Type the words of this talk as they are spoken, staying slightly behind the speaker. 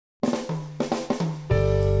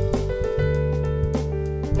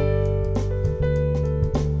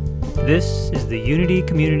This is the Unity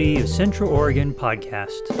Community of Central Oregon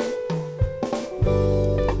podcast.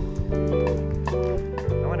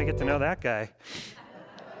 I want to get to know that guy.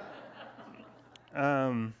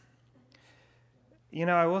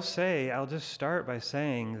 I will say, I'll just start by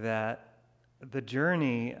saying that the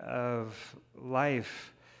journey of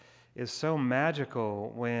life is so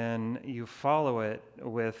magical when you follow it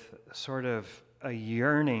with sort of a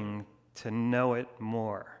yearning to know it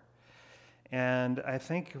more. And I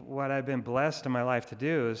think what I've been blessed in my life to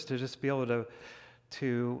do is to just be able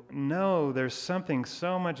to know there's something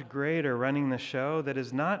so much greater running the show that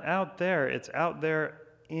is not out there. It's out there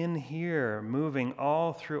in here, moving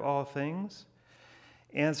all through all things.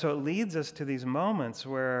 And so it leads us to these moments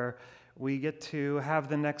where we get to have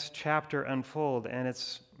the next chapter unfold. And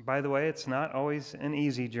it's, by the way, it's not always an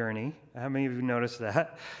easy journey. How many of you noticed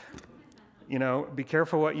that? Be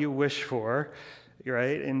careful what you wish for,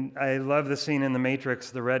 right? And I love the scene in The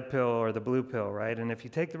Matrix, the red pill or the blue pill, right? And if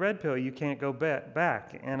you take the red pill, you can't go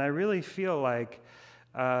back. And I really feel like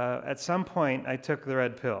at some point I took the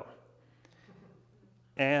red pill.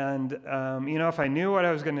 And, if I knew what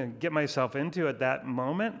I was going to get myself into at that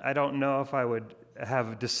moment, I don't know if I would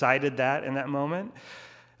have decided that in that moment.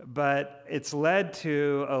 But it's led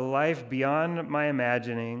to a life beyond my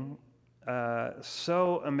imagining,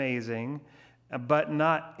 so amazing, but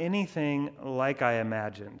not anything like I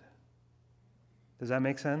imagined. Does that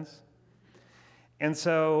make sense? And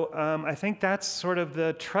so I think that's sort of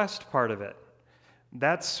the trust part of it.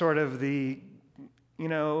 That's sort of the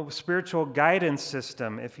spiritual guidance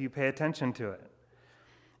system, if you pay attention to it.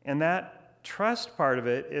 And that trust part of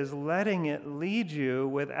it is letting it lead you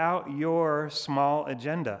without your small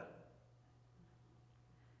agenda.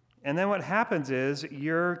 And then what happens is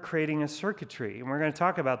you're creating a circuitry, and we're going to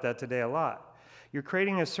talk about that today a lot. You're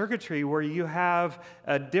creating a circuitry where you have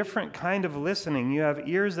a different kind of listening. You have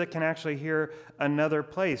ears that can actually hear another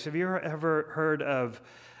place. Have you ever heard of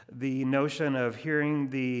the notion of hearing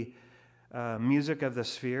the music of the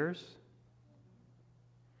spheres,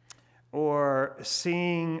 or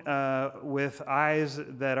seeing with eyes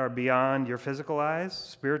that are beyond your physical eyes,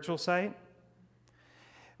 spiritual sight?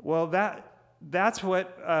 Well, that's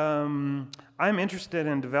what I'm interested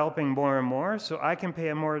in developing more and more, so I can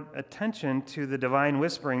pay more attention to the divine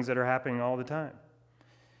whisperings that are happening all the time.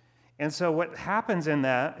 And so what happens in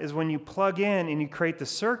that is when you plug in and you create the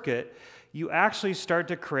circuit, you actually start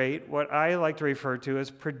to create what I like to refer to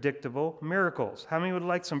as predictable miracles. How many would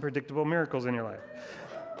like some predictable miracles in your life?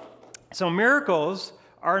 So miracles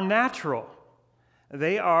are natural.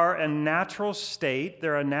 They are a natural state.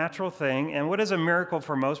 They're a natural thing. And what is a miracle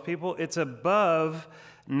for most people? It's above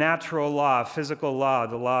natural law, physical law,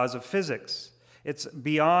 the laws of physics. It's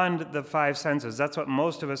beyond the five senses. That's what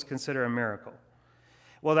most of us consider a miracle.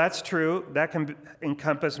 Well, that's true. That can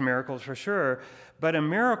encompass miracles for sure. But a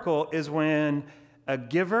miracle is when a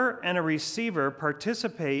giver and a receiver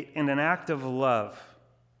participate in an act of love.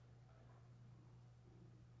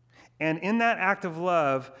 And in that act of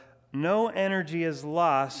love, no energy is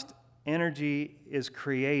lost, energy is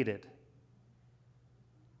created.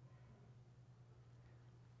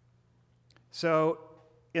 So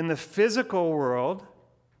in the physical world,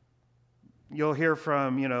 you'll hear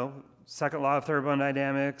from, second law of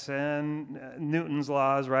thermodynamics and Newton's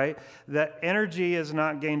laws, right? That energy is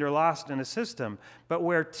not gained or lost in a system. But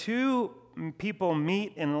where two people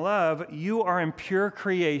meet in love, you are in pure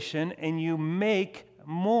creation and you make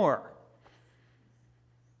more.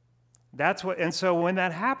 And so when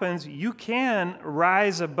that happens, you can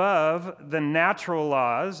rise above the natural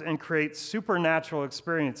laws and create supernatural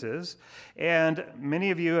experiences. And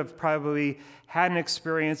many of you have probably had an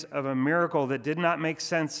experience of a miracle that did not make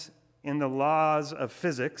sense in the laws of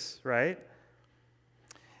physics, right?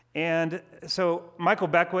 And so Michael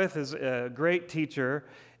Beckwith is a great teacher,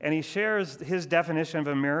 and he shares his definition of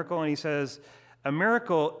a miracle, and he says, a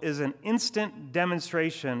miracle is an instant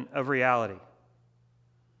demonstration of reality.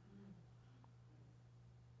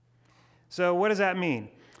 So what does that mean?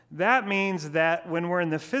 That means that when we're in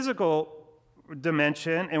the physical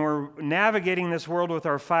dimension and we're navigating this world with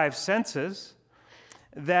our five senses,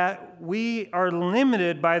 that we are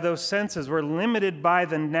limited by those senses. We're limited by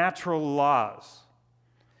the natural laws.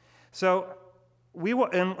 So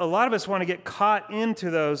and a lot of us want to get caught into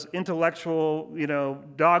those intellectual,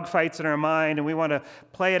 dogfights in our mind, and we want to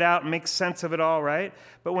play it out and make sense of it all, right?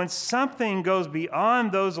 But when something goes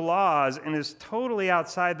beyond those laws and is totally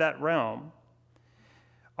outside that realm,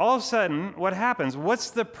 all of a sudden, what happens? What's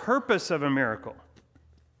the purpose of a miracle?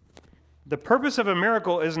 The purpose of a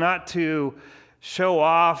miracle is not to show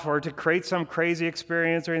off or to create some crazy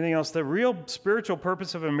experience or anything else. The real spiritual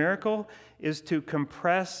purpose of a miracle is to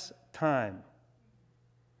compress time.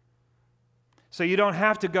 So you don't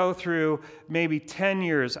have to go through maybe 10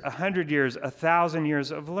 years, 100 years, 1,000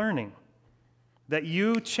 years of learning. That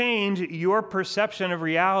you change your perception of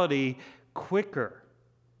reality quicker.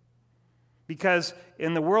 Because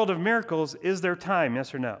in the world of miracles, is there time,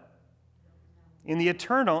 yes or no? In the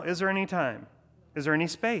eternal, is there any time? Is there any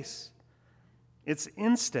space? It's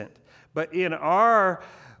instant. But in our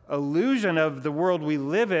illusion of the world we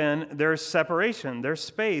live in, there's separation, there's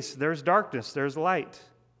space, there's darkness, there's light.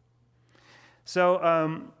 So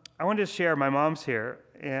I wanted to share, my mom's here,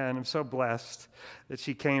 and I'm so blessed that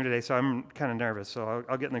she came today, so I'm kind of nervous, so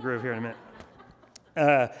I'll get in the groove here in a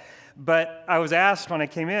minute. But I was asked when I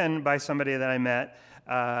came in by somebody that I met,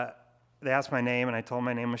 they asked my name, and I told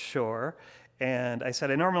my name was Shore, and I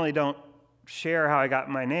said, I normally don't share how I got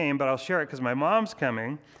my name, but I'll share it because my mom's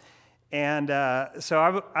coming. And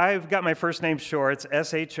so I've got my first name Shore, it's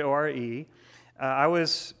S-H-O-R-E. I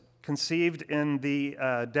was conceived in the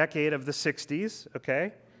decade of the 60s,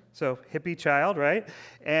 okay? So hippie child, right?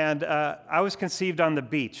 And I was conceived on the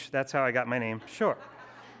beach. That's how I got my name, Shore.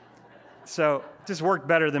 So just worked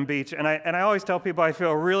better than beach. And I always tell people I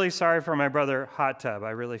feel really sorry for my brother Hot Tub.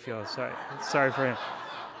 I really feel sorry for him.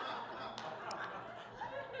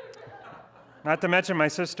 Not to mention my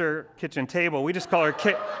sister Kitchen Table. We just call her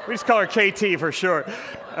KT for short.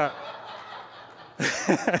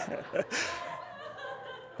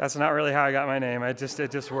 That's not really how I got my name. It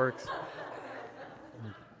just works.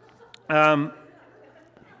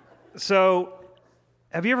 So,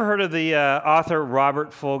 have you ever heard of the author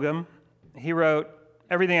Robert Fulghum? He wrote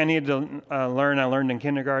Everything I Needed to Learn, I Learned in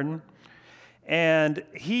Kindergarten. And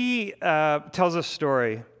he tells a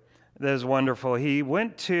story that is wonderful. He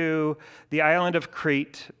went to the island of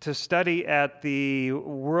Crete to study at the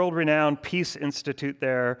world-renowned Peace Institute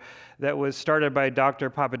there that was started by Dr.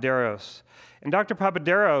 Papaderos. And Dr.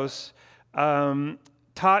 Papaderos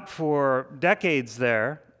taught for decades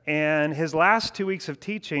there, and his last 2 weeks of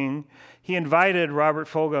teaching, he invited Robert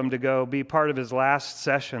Fulghum to go be part of his last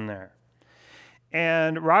session there.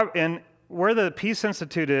 And where the Peace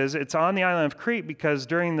Institute is, it's on the island of Crete because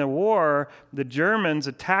during the war, the Germans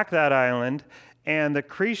attacked that island, and the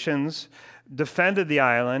Cretians defended the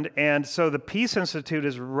island, and so the Peace Institute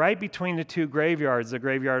is right between the two graveyards, the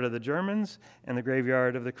graveyard of the Germans and the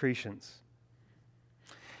graveyard of the Cretians.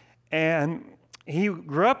 And he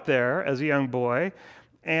grew up there as a young boy,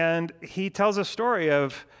 and he tells a story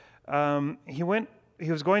of he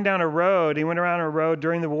was going down a road, he went around a road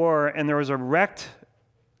during the war, and there was a wrecked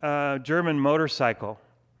German motorcycle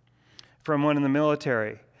from one in the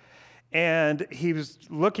military. And he was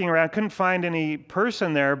looking around, couldn't find any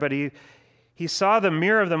person there, but he saw the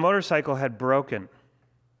mirror of the motorcycle had broken.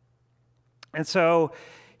 And so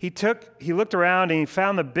he looked around and he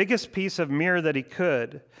found the biggest piece of mirror that he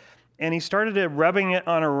could, and he started rubbing it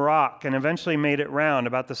on a rock and eventually made it round,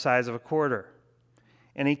 about the size of a quarter.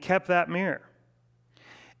 And he kept that mirror.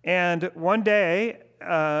 And one day,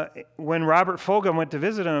 when Robert Fulghum went to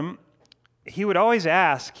visit him, he would always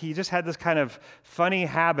ask, he just had this kind of funny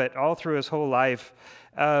habit all through his whole life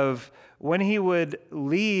of when he would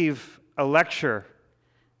leave a lecture,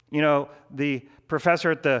 the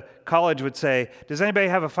professor at the college would say, does anybody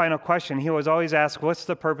have a final question? He was always ask, what's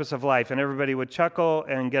the purpose of life? And everybody would chuckle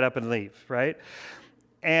and get up and leave, right?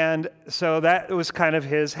 And so that was kind of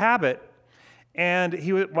his habit. And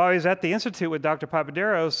while he was at the Institute with Dr.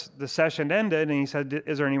 Papaderos, the session ended, and he said,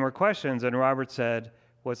 is there any more questions? And Robert said,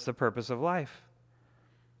 what's the purpose of life?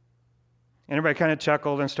 And everybody kind of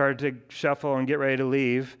chuckled and started to shuffle and get ready to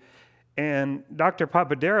leave. And Dr.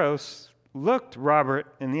 Papaderos looked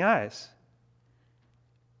Robert in the eyes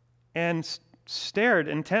and stared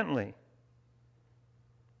intently.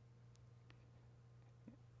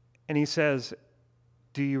 And he says,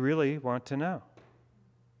 do you really want to know?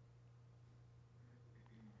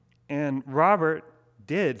 And Robert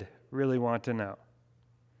did really want to know.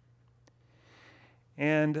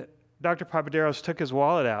 And Dr. Papaderos took his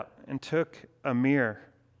wallet out and took a mirror,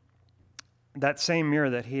 that same mirror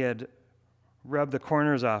that he had rubbed the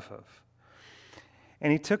corners off of.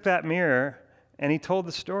 And he took that mirror and he told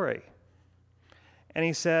the story. And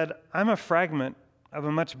he said, I'm a fragment of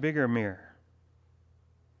a much bigger mirror.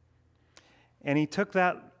 And he took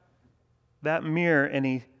that mirror and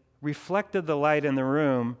he reflected the light in the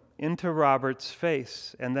room into Robert's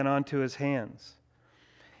face and then onto his hands.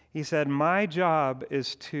 He said, my job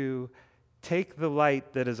is to take the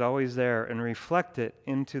light that is always there and reflect it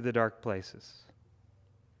into the dark places.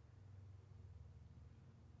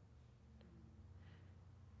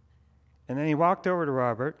 And then he walked over to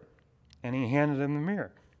Robert and he handed him the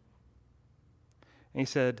mirror. And he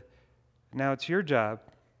said, now it's your job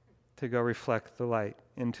to go reflect the light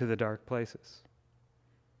into the dark places.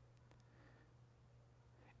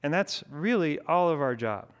 And that's really all of our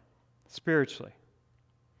job, spiritually.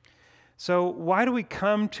 So why do we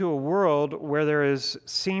come to a world where there is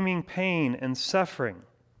seeming pain and suffering?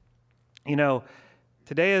 You know,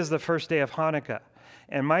 today is the first day of Hanukkah,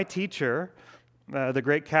 and my teacher, the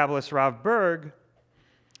great Kabbalist Rav Berg,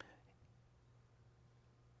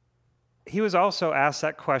 he was also asked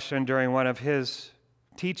that question during one of his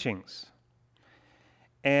teachings.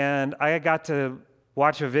 And I got to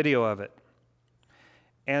watch a video of it.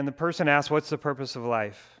 And the person asked, what's the purpose of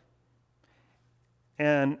life?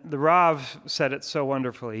 And the Rav said it so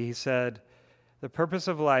wonderfully. He said, the purpose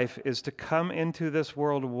of life is to come into this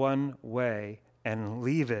world one way and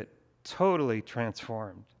leave it totally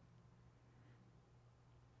transformed.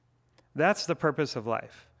 That's the purpose of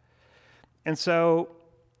life. And so,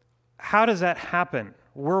 how does that happen?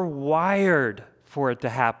 We're wired for it to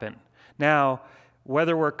happen. Now,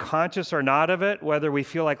 whether we're conscious or not of it, whether we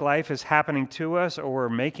feel like life is happening to us or we're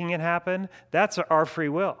making it happen, that's our free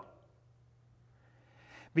will.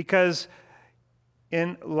 Because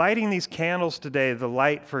in lighting these candles today, the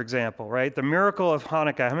light, for example, right? The miracle of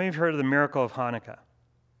Hanukkah. How many of you have heard of the miracle of Hanukkah?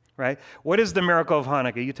 Right? What is the miracle of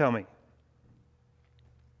Hanukkah? You tell me.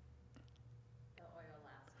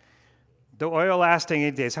 The oil lasting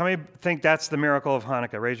 8 days. How many think that's the miracle of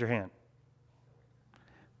Hanukkah? Raise your hand.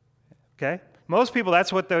 Okay? Most people,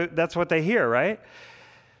 that's what they hear, right?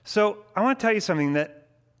 So I want to tell you something that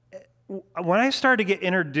when I started to get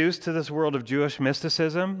introduced to this world of Jewish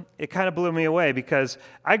mysticism, it kind of blew me away because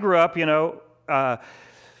I grew up,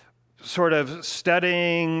 sort of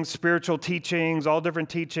studying spiritual teachings, all different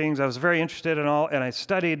teachings. I was very interested in all, and I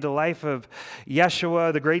studied the life of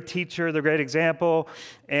Yeshua, the great teacher, the great example,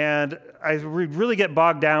 and I would really get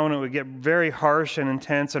bogged down. It would get very harsh and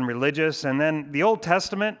intense and religious, and then the Old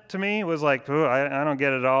Testament to me was like, I don't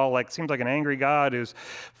get it all. Like, seems like an angry God who's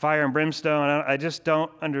fire and brimstone. I just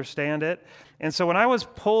don't understand it. And so when I was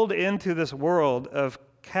pulled into this world of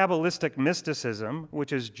Kabbalistic mysticism,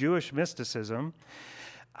 which is Jewish mysticism,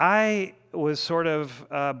 I was sort of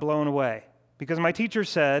blown away because my teacher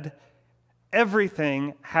said,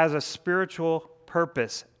 everything has a spiritual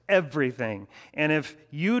purpose, everything. And if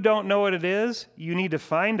you don't know what it is, you need to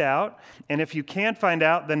find out. And if you can't find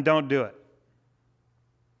out, then don't do it.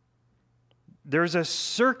 There's a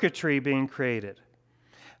circuitry being created.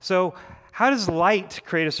 So how does light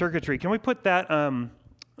create a circuitry? Can we put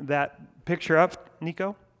that picture up,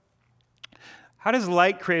 Nico? How does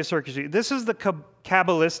light create a circuitry? This is the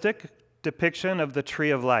Kabbalistic depiction of the tree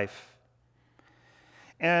of life.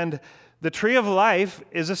 And the tree of life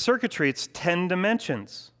is a circuitry. It's 10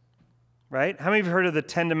 dimensions, right? How many of you have heard of the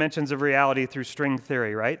 10 dimensions of reality through string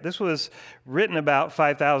theory, right? This was written about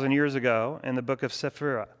 5,000 years ago in the book of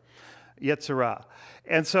Sephirah, Yetzirah.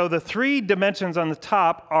 And so the 3 dimensions on the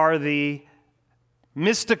top are the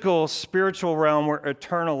mystical spiritual realm where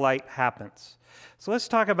eternal light happens. So let's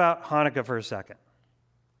talk about Hanukkah for a second.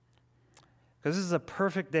 Because this is a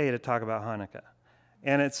perfect day to talk about Hanukkah.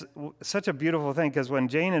 And it's such a beautiful thing because when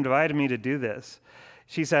Jane invited me to do this,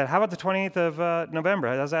 she said, how about the 28th of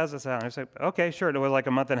November? How's that sound? I said, okay, sure. It was like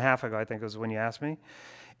a month and a half ago, I think, was when you asked me.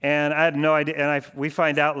 And I had no idea. And we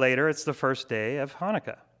find out later it's the first day of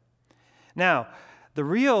Hanukkah. Now, the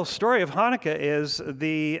real story of Hanukkah is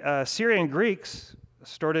the Syrian Greeks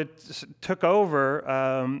took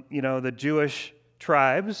over, the Jewish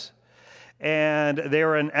tribes, and they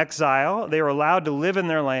were in exile. They were allowed to live in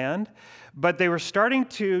their land, but they were starting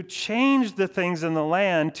to change the things in the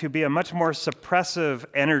land to be a much more suppressive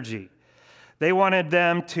energy. They wanted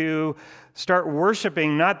them to start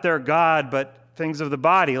worshiping not their God, but things of the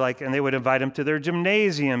body, and they would invite them to their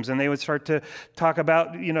gymnasiums, and they would start to talk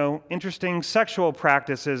about, interesting sexual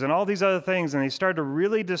practices and all these other things, and they started to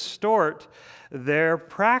really distort their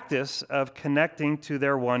practice of connecting to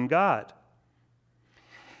their one God.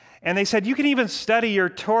 And they said, you can even study your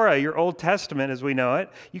Torah, your Old Testament as we know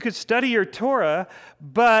it. You could study your Torah,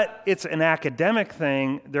 but it's an academic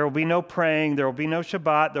thing. There will be no praying. There will be no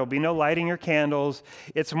Shabbat. There will be no lighting your candles.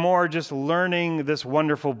 It's more just learning this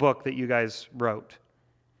wonderful book that you guys wrote.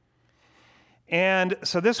 And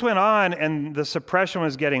so this went on, and the suppression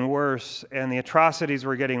was getting worse, and the atrocities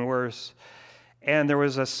were getting worse. And there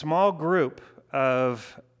was a small group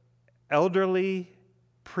of elderly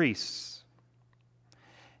priests.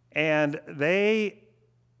 And they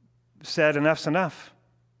said, enough's enough.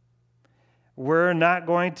 We're not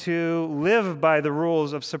going to live by the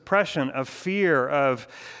rules of suppression, of fear, of,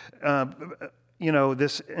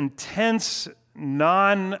 this intense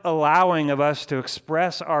non-allowing of us to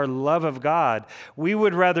express our love of God. We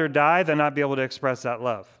would rather die than not be able to express that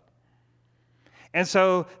love. And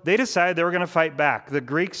so they decided they were going to fight back. The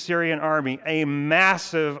Greek-Syrian army, a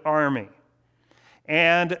massive army.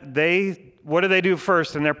 And what did they do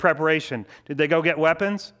first in their preparation? Did they go get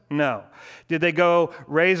weapons? No. Did they go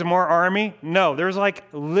raise more army? No. There's like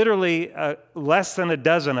literally less than a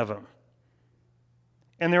dozen of them.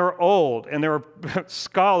 And they were old, and they were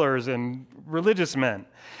scholars and religious men.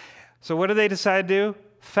 So what did they decide to do?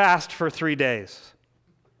 Fast for 3 days.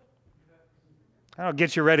 That'll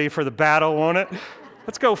get you ready for the battle, won't it?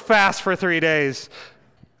 Let's go fast for 3 days.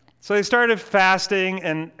 So they started fasting,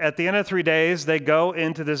 and at the end of 3 days, they go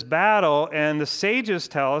into this battle, and the sages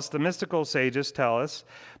tell us, the mystical sages tell us,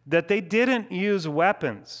 that they didn't use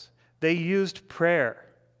weapons. They used prayer.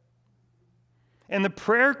 And the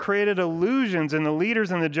prayer created illusions in the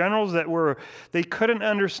leaders and the generals that they couldn't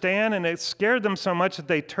understand, and it scared them so much that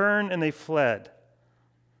they turned and they fled.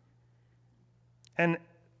 And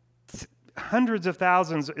hundreds of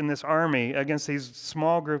thousands in this army against these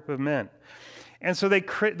small group of men. And so they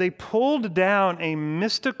pulled down a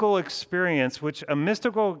mystical experience, which a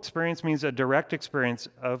mystical experience means a direct experience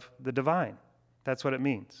of the divine. That's what it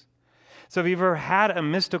means. So if you've ever had a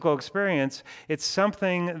mystical experience, it's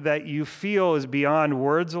something that you feel is beyond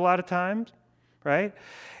words a lot of times, right?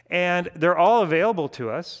 And they're all available to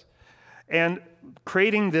us. And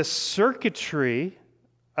creating this circuitry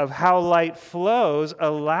of how light flows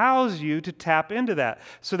allows you to tap into that.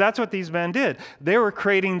 So that's what these men did. They were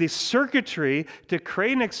creating the circuitry to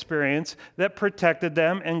create an experience that protected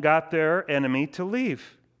them and got their enemy to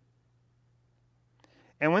leave.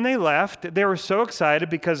 And when they left, they were so excited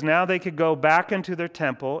because now they could go back into their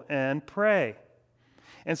temple and pray.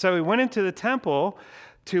 And so we went into the temple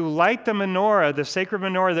to light the menorah, the sacred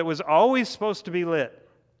menorah that was always supposed to be lit,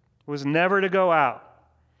 was never to go out.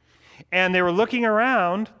 And they were looking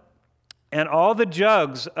around, and all the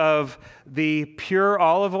jugs of the pure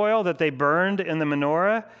olive oil that they burned in the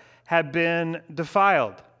menorah had been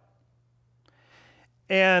defiled.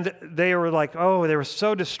 And they were like, they were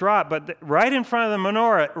so distraught. But right in front of the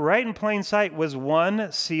menorah, right in plain sight, was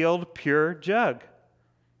one sealed pure jug.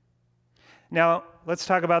 Now, let's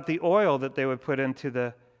talk about the oil that they would put into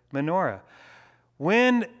the menorah.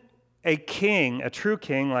 When a king, a true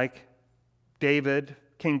king like David,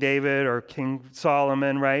 King David or King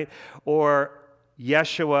Solomon, right? Or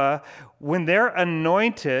Yeshua, when they're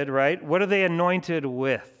anointed, right? What are they anointed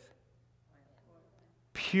with?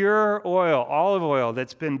 Pure oil, olive oil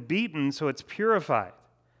that's been beaten so it's purified.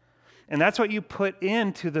 And that's what you put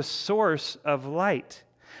into the source of light,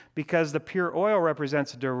 because the pure oil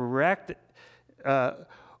represents direct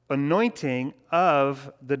anointing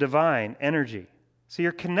of the divine energy. So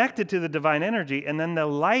you're connected to the divine energy, and then the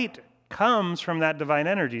light comes from that divine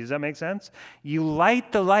energy. Does that make sense? You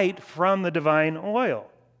light the light from the divine oil.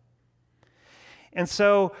 And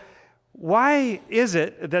so why is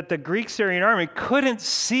it that the Greek-Syrian army couldn't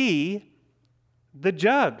see the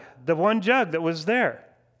jug, the one jug that was there?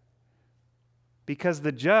 Because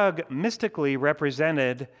the jug mystically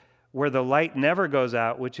represented where the light never goes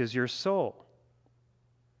out, which is your soul.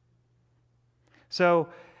 So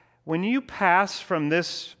when you pass from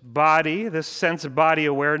this body, this sense of body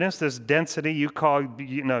awareness, this density you call,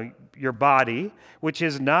 your body, which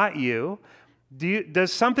is not you,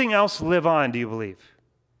 does something else live on, do you believe?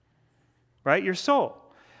 Right? Your soul.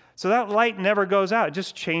 So that light never goes out. It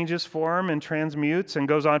just changes form and transmutes and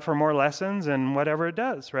goes on for more lessons and whatever it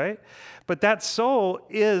does, right? But that soul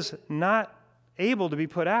is not able to be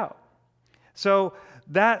put out. So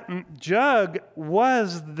that jug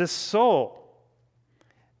was the soul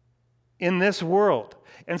in this world.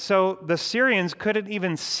 And so the Syrians couldn't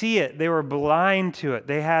even see it. They were blind to it.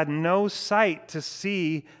 They had no sight to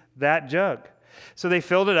see that jug. So they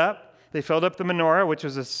filled it up. They filled up the menorah, which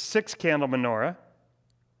was a 6-candle menorah.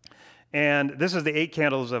 And this is the 8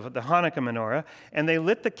 candles of the Hanukkah menorah. And they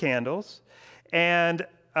lit the candles, and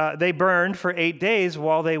they burned for 8 days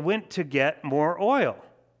while they went to get more oil.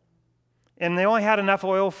 And they only had enough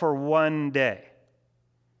oil for 1 day.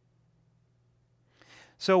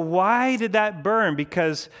 So why did that burn?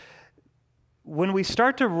 Because when we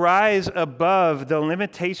start to rise above the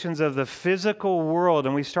limitations of the physical world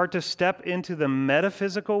and we start to step into the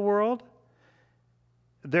metaphysical world,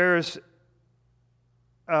 there's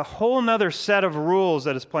a whole nother set of rules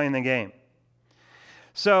that is playing the game.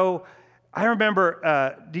 So I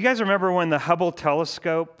remember, do you guys remember when the Hubble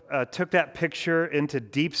telescope took that picture into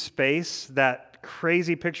deep space, that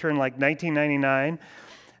crazy picture in like 1999?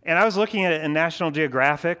 And I was looking at it in National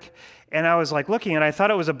Geographic, and I was like looking, and I thought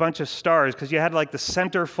it was a bunch of stars because you had like the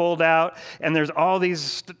center fold out, and there's all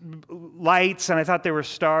these lights, and I thought they were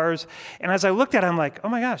stars. And as I looked at it, I'm like, oh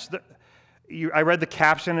my gosh, I read the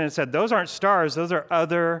caption and it said, those aren't stars, those are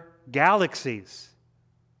other galaxies.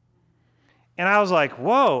 And I was like,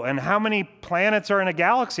 whoa, and how many planets are in a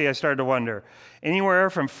galaxy, I started to wonder. Anywhere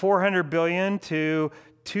from 400 billion to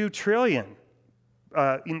 2 trillion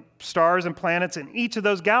stars and planets in each of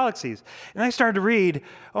those galaxies. And I started to read,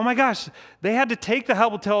 oh my gosh, they had to take the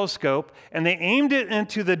Hubble telescope and they aimed it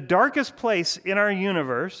into the darkest place in our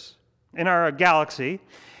universe, in our galaxy,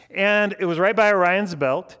 and it was right by Orion's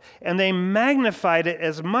belt, and they magnified it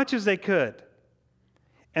as much as they could.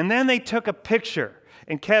 And then they took a picture.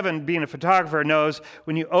 And Kevin, being a photographer, knows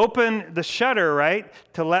when you open the shutter, right,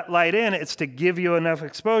 to let light in, it's to give you enough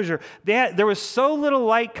exposure. There was so little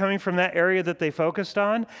light coming from that area that they focused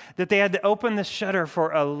on that they had to open the shutter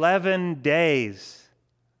for 11 days.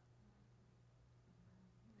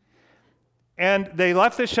 And they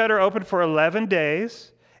left the shutter open for 11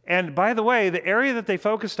 days. And by the way, the area that they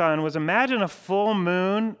focused on was, imagine a full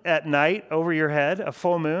moon at night over your head, a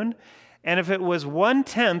full moon. And if it was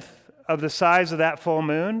 1/10 of the size of that full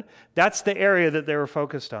moon, that's the area that they were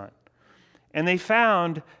focused on. And they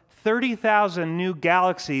found 30,000 new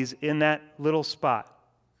galaxies in that little spot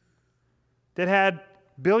that had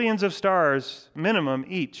billions of stars minimum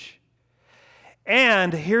each.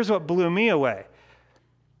 And here's what blew me away,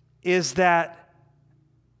 is that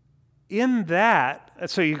in that,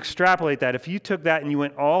 so you extrapolate that, if you took that and you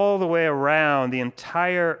went all the way around the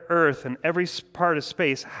entire Earth and every part of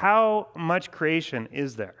space, how much creation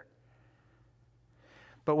is there?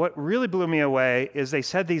 But what really blew me away is they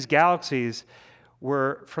said these galaxies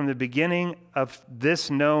were from the beginning of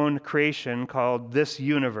this known creation called this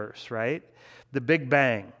universe, right? The Big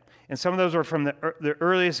Bang. And some of those were from the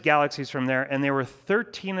earliest galaxies from there, and they were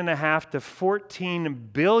 13.5 to 14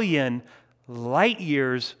 billion light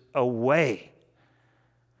years away.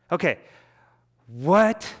 Okay,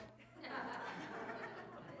 what?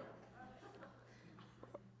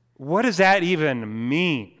 What does that even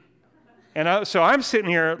mean? And so I'm sitting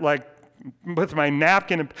here like with my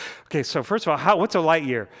napkin. Okay, so first of all, what's a light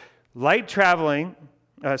year? Light traveling,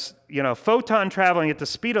 photon traveling at the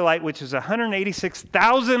speed of light, which is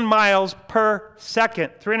 186,000 miles per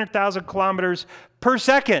second, 300,000 kilometers per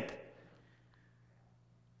second.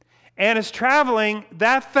 And it's traveling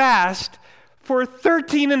that fast for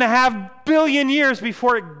 13.5 billion years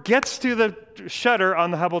before it gets to the shutter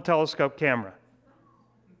on the Hubble telescope camera.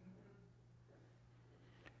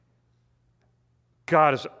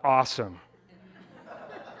 God is awesome.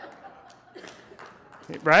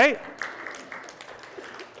 Right?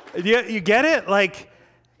 You get it?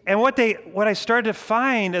 And what I started to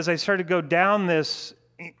find as I started to go down this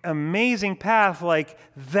amazing path,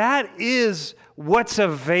 that is what's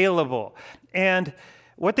available. And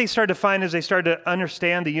what they started to find is they started to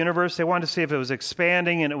understand the universe. They wanted to see if it was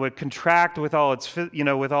expanding and it would contract with all its,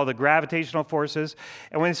 with all the gravitational forces.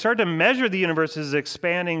 And when they started to measure the universe's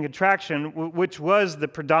expanding contraction, which was the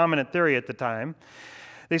predominant theory at the time,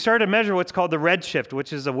 they started to measure what's called the redshift,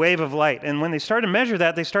 which is a wave of light. And when they started to measure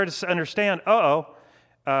that, they started to understand,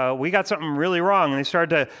 we got something really wrong. And they started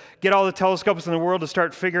to get all the telescopes in the world to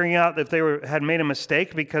start figuring out if they had made a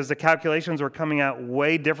mistake because the calculations were coming out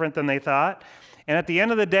way different than they thought. And at the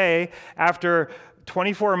end of the day, after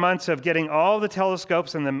 24 months of getting all the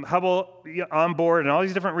telescopes and the Hubble on board and all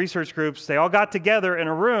these different research groups, they all got together in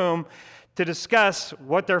a room to discuss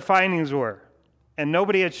what their findings were. And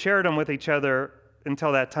nobody had shared them with each other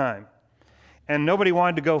until that time. And nobody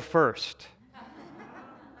wanted to go first.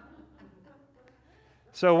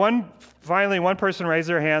 So finally, one person raised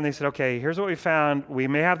their hand. They said, okay, here's what we found. We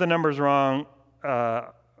may have the numbers wrong.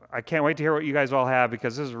 I can't wait to hear what you guys all have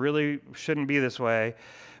because this really shouldn't be this way.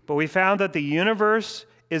 But we found that the universe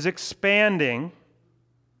is expanding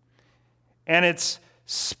and it's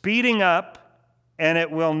speeding up and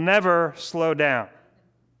it will never slow down.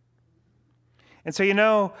 And so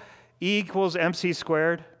E equals mc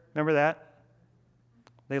squared. Remember that?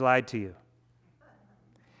 They lied to you.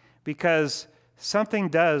 Because something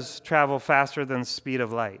does travel faster than the speed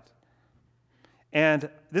of light. And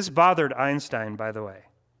this bothered Einstein, by the way,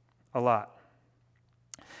 a lot.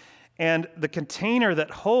 And the container that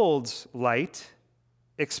holds light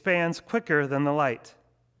expands quicker than the light.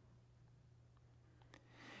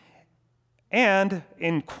 And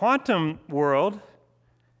in quantum world,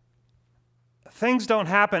 things don't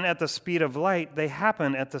happen at the speed of light, they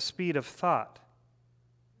happen at the speed of thought.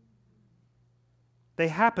 They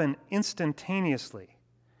happen instantaneously.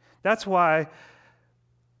 That's why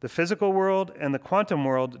the physical world and the quantum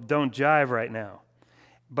world don't jive right now.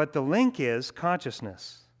 But the link is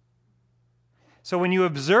consciousness. So when you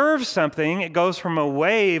observe something, it goes from a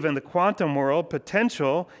wave in the quantum world,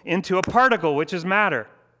 potential, into a particle, which is matter.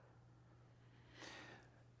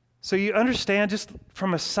 So you understand, just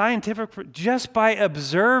from a scientific, just by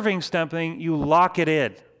observing something, you lock it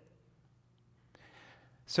in.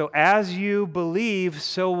 So as you believe,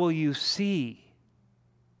 so will you see.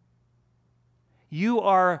 You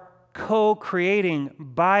are co-creating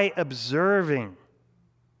by observing.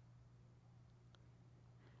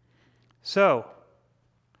 So,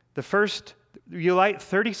 you light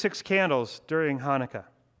 36 candles during Hanukkah.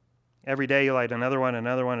 Every day you light another one,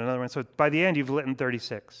 another one, another one. So by the end, you've lit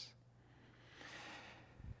 36.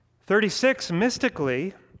 36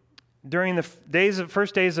 mystically, during the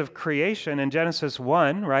first days of creation in Genesis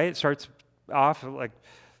 1, right? It starts off like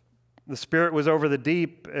the Spirit was over the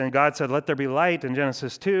deep, and God said, "Let there be light," in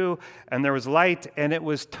Genesis 2, and there was light, and it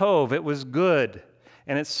was tov, it was good,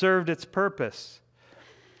 and it served its purpose.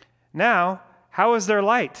 Now, how is there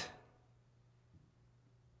light?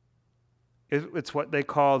 It's what they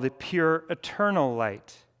call the pure eternal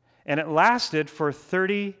light. And it lasted for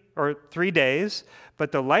 3 days,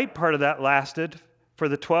 but the light part of that lasted for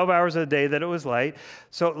the 12 hours of the day that it was light.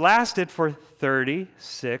 So it lasted for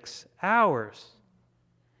 36 hours.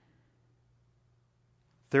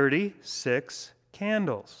 36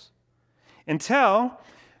 candles. Until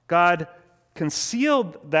God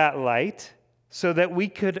concealed that light so that we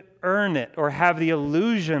could earn it or have the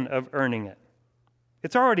illusion of earning it.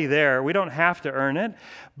 It's already there. We don't have to earn it.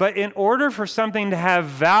 But in order for something to have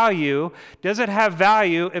value, does it have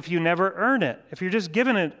value if you never earn it, if you're just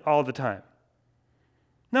given it all the time?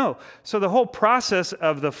 No. So the whole process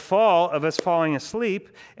of the fall, of us falling asleep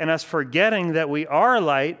and us forgetting that we are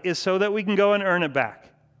light, is so that we can go and earn it back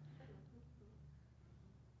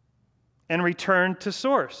and return to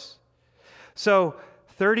source. So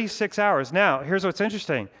 36 hours. Now, here's what's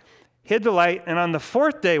interesting. Hid the light, and on the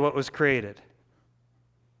fourth day, what was created?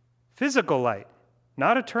 Physical light,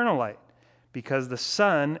 not eternal light, because the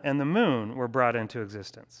sun and the moon were brought into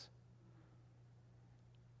existence.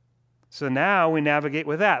 So now we navigate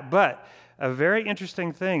with that. But a very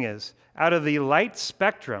interesting thing is, out of the light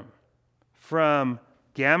spectrum, from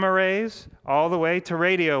gamma rays all the way to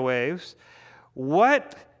radio waves,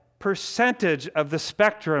 what percentage of the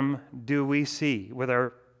spectrum do we see with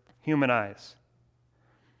our human eyes?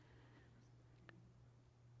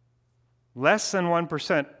 Less than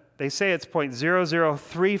 1%. They say it's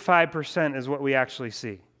 0.0035% is what we actually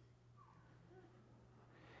see.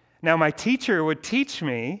 Now, my teacher would teach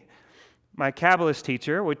me, my Kabbalist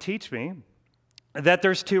teacher would teach me, that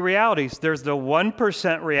there's two realities. There's the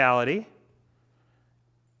 1% reality,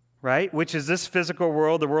 right, which is this physical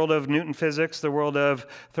world, the world of Newton physics, the world of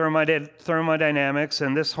thermodynamics,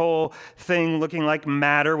 and this whole thing looking like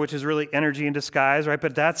matter, which is really energy in disguise, right?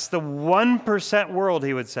 But that's the 1% world,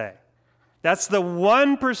 he would say. That's the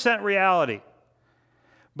 1% reality.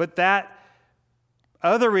 But that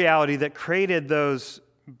other reality that created those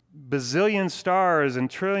bazillion stars and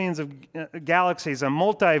trillions of galaxies and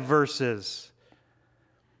multiverses,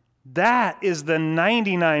 that is the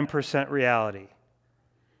 99% reality.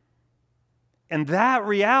 And that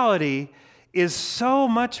reality is so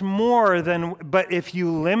much more than, but if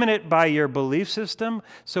you limit it by your belief system,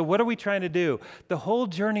 so what are we trying to do? The whole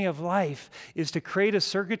journey of life is to create a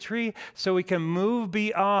circuitry so we can move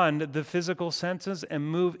beyond the physical senses and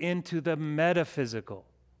move into the metaphysical.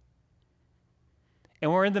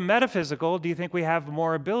 And we're in the metaphysical. Do you think we have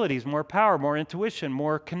more abilities, more power, more intuition,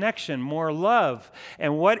 more connection, more love?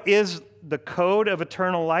 And what is the code of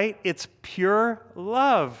eternal light? It's pure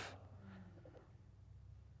love.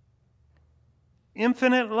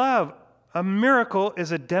 Infinite love. A miracle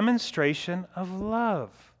is a demonstration of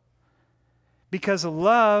love. Because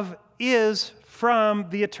love is from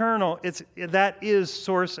the eternal. That is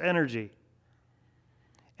source energy.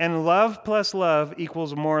 And love plus love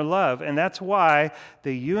equals more love. And that's why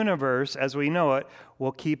the universe, as we know it,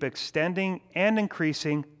 will keep extending and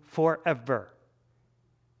increasing forever.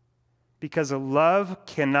 Because love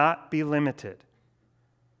cannot be limited.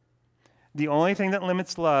 The only thing that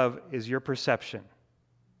limits love is your perception.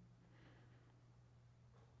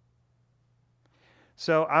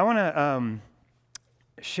 So I want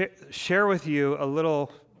to share with you a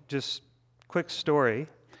little just quick story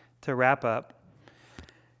to wrap up.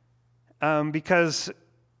 Because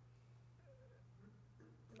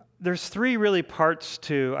there's three really parts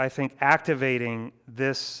to, I think, activating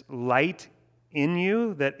this light in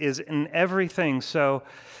you that is in everything. So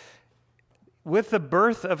with the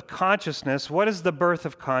birth of consciousness, what is the birth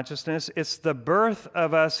of consciousness? It's the birth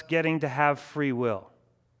of us getting to have free will.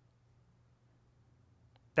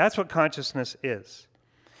 That's what consciousness is.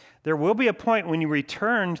 There will be a point when you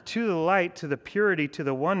return to the light, to the purity, to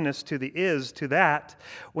the oneness, to the is, to that.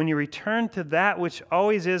 When you return to that which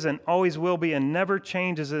always is and always will be and never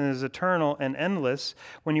changes and is eternal and endless,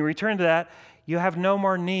 when you return to that, you have no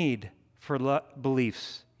more need for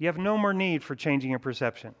beliefs. You have no more need for changing your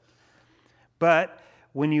perception. But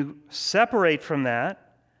when you separate from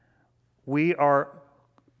that, we are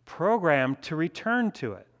programmed to return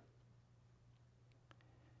to it.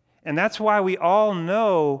 And that's why we all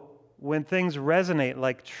know when things resonate,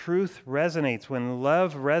 like truth resonates, when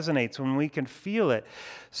love resonates, when we can feel it.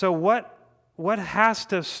 So what has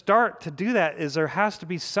to start to do that is there has to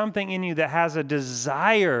be something in you that has a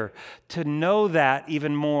desire to know that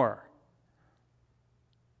even more.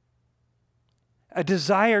 A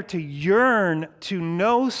desire to yearn to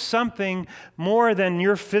know something more than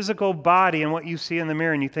your physical body and what you see in the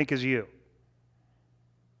mirror and you think is you.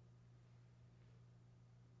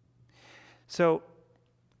 So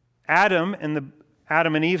Adam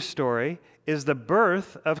and Eve story is the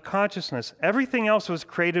birth of consciousness. Everything else was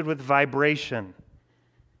created with vibration.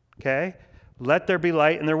 Okay? Let there be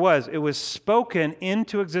light, and there was. It was spoken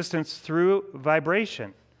into existence through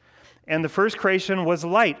vibration. And the first creation was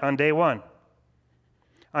light on day 1.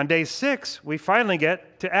 On day 6, we finally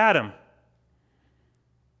get to Adam.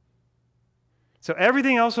 So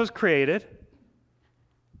everything else was created,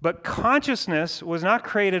 but consciousness was not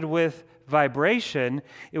created with vibration.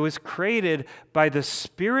 It was created by the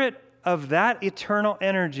spirit of that eternal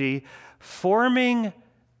energy forming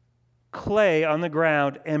clay on the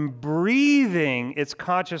ground and breathing its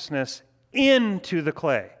consciousness into the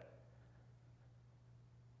clay.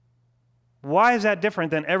 Why is that different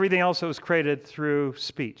than everything else that was created through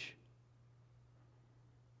speech?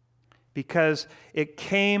 Because it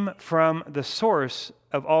came from the source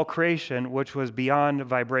of all creation, which was beyond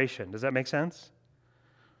vibration. Does that make sense?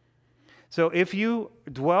 So if you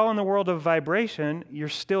dwell in the world of vibration, you're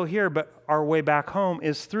still here, but our way back home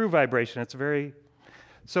is through vibration.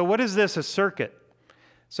 So what is this? A circuit.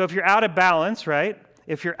 So if you're out of balance, right?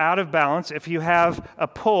 If you're out of balance, if you have a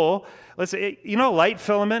pull, let's say, light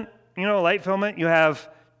filament? You have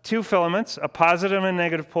 2 filaments, a positive and a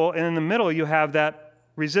negative pull, and in the middle you have that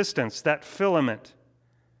resistance, that filament.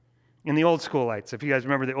 In the old school lights, if you guys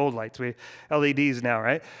remember the old lights, we LEDs now,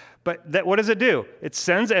 right? But what does it do? It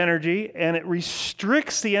sends energy, and it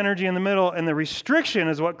restricts the energy in the middle, and the restriction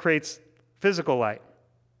is what creates physical light.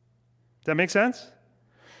 Does that make sense?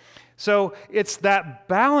 So it's that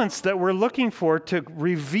balance that we're looking for to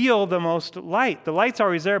reveal the most light. The light's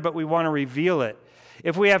always there, but we want to reveal it.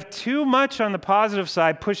 If we have too much on the positive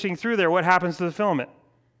side pushing through there, what happens to the filament?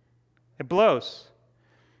 It blows,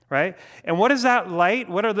 right? And what is that light?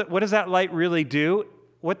 What does that light really do?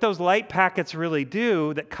 What those light packets really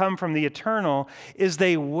do that come from the eternal is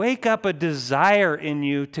they wake up a desire in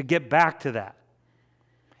you to get back to that.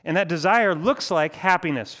 And that desire looks like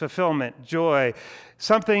happiness, fulfillment, joy,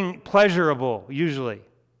 something pleasurable, usually.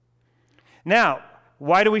 Now,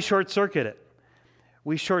 why do we short-circuit it?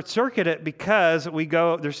 We short-circuit it because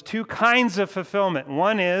there's 2 kinds of fulfillment.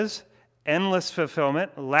 One is endless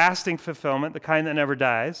fulfillment, lasting fulfillment, the kind that never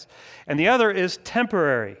dies. And the other is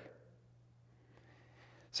temporary.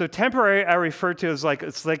 So temporary I refer to as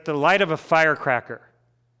it's like the light of a firecracker.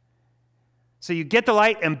 So you get the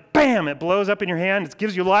light and bam, it blows up in your hand. It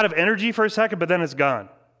gives you a lot of energy for a second, but then it's gone.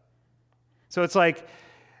 So it's like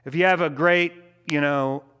if you have a great,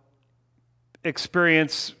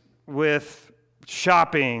 experience with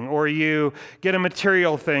shopping, or you get a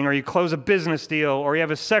material thing, or you close a business deal, or you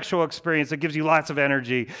have a sexual experience that gives you lots of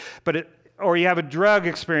energy, or you have a drug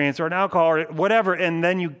experience or an alcohol or whatever, and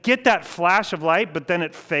then you get that flash of light, but then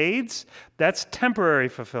it fades. That's temporary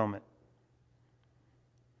fulfillment.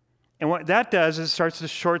 And what that does is it starts to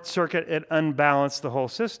short circuit and unbalance the whole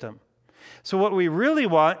system. So what we really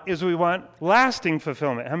want is we want lasting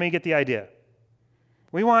fulfillment. How many get the idea?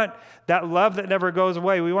 We want that love that never goes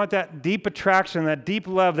away. We want that deep attraction, that deep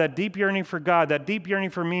love, that deep yearning for God, that deep yearning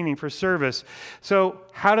for meaning, for service. So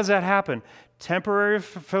how does that happen? Temporary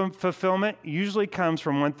fulfillment usually comes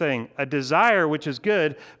from one thing, a desire, which is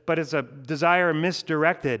good, but it's a desire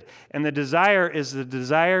misdirected. And the desire is the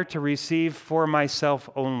desire to receive for myself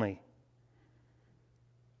only.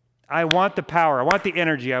 I want the power. I want the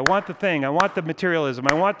energy. I want the thing. I want the materialism.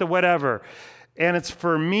 I want the whatever. And it's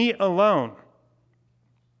for me alone.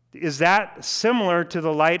 Is that similar to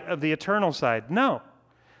the light of the eternal side? No.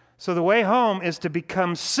 So the way home is to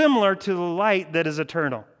become similar to the light that is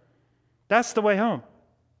eternal. That's the way home.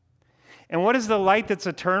 And what does the light that's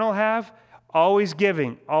eternal have? always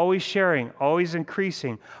giving, always sharing, always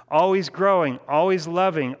increasing, always growing, always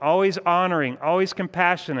loving, always honoring, always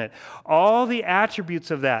compassionate, all the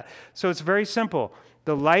attributes of that. So it's very simple.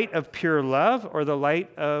 The light of pure love or the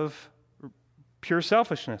light of pure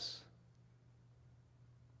selfishness?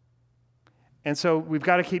 And so we've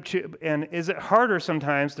got to keep and is it harder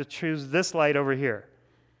sometimes to choose this light over here?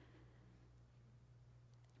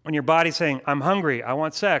 When your body's saying, I'm hungry, I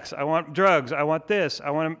want sex, I want drugs, I want this, I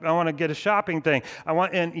want to get a shopping thing.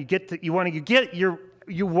 You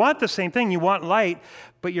want the same thing, you want light,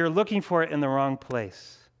 but you're looking for it in the wrong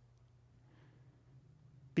place.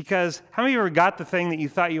 Because how many of you ever got the thing that you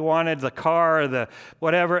thought you wanted, the car or the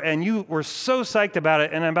whatever, and you were so psyched about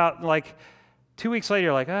it, and about like 2 weeks later,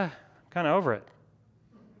 you're like, kind of over it.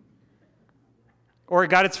 Or it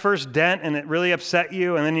got its first dent and it really upset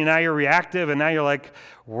you, and then now you're reactive, and now you're like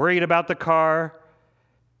worried about the car,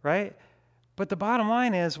 right? But the bottom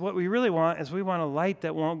line is what we really want is we want a light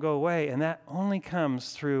that won't go away, and that only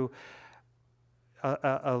comes through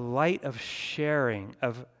a light of sharing,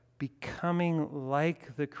 of becoming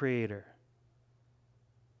like the Creator.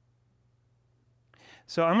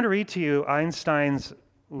 So I'm going to read to you Einstein's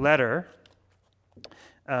letter,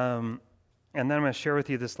 and then I'm going to share with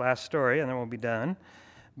you this last story, and then we'll be done.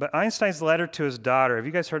 But Einstein's letter to his daughter. Have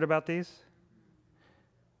you guys heard about these?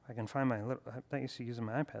 I can find I'm not used to using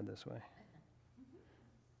my iPad this way.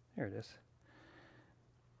 Here it is.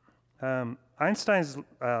 Einstein's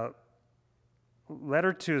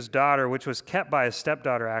letter to his daughter, which was kept by his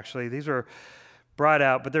stepdaughter, actually. These were brought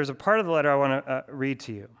out, but there's a part of the letter I want to read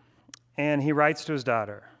to you. And he writes to his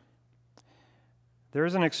daughter, "There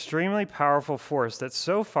is an extremely powerful force that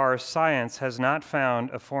so far science has not found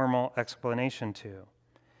a formal explanation to.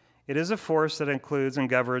 It is a force that includes and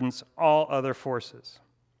governs all other forces,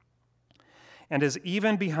 and is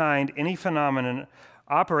even behind any phenomenon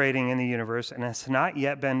operating in the universe and has not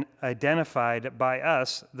yet been identified by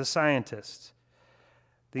us, the scientists.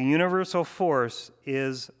 The universal force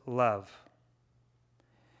is love.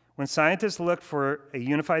 When scientists looked for a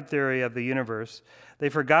unified theory of the universe, they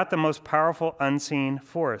forgot the most powerful unseen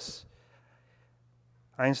force."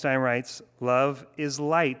 Einstein writes, "Love is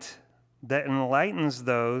light that enlightens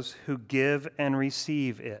those who give and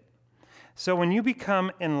receive it." So when you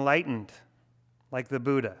become enlightened, like the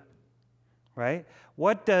Buddha, right?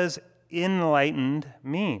 What does enlightened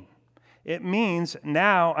mean? It means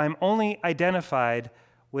now I'm only identified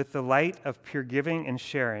with the light of pure giving and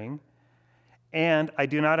sharing, and I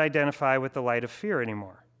do not identify with the light of fear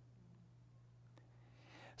anymore.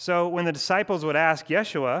 So when the disciples would ask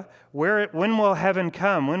Yeshua, when will heaven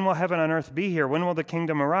come? When will heaven on earth be here? When will the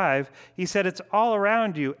kingdom arrive? He said, it's all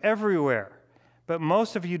around you, everywhere. But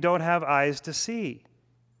most of you don't have eyes to see.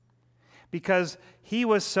 Because he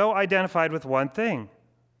was so identified with one thing,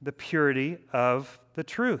 the purity of the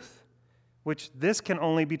truth, which this can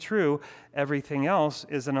only be true. Everything else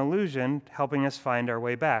is an illusion helping us find our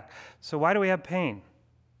way back. So why do we have pain?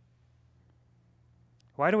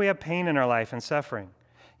 Why do we have pain in our life and suffering?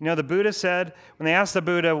 You know, the Buddha said, when they asked the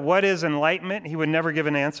Buddha, what is enlightenment? He would never give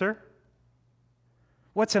an answer.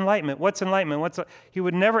 What's enlightenment? What's enlightenment? He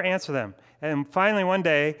would never answer them. And finally, one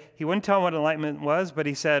day, he wouldn't tell them what enlightenment was, but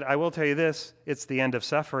he said, I will tell you this, it's the end of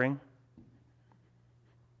suffering.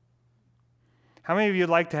 How many of you would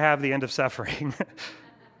like to have the end of suffering?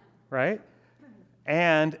 Right?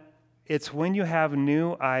 And it's when you have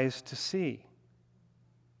new eyes to see.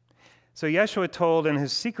 So Yeshua told in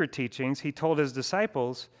his secret teachings, he told his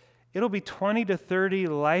disciples, it'll be 20 to 30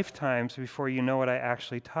 lifetimes before you know what I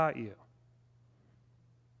actually taught you.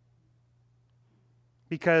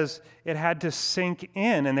 Because it had to sink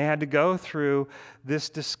in, and they had to go through this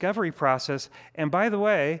discovery process. And by the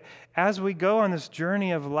way, as we go on this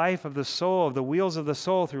journey of life of the soul, of the wheels of the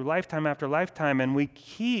soul through lifetime after lifetime, and we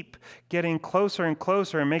keep getting closer and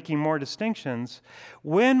closer and making more distinctions,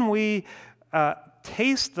 when we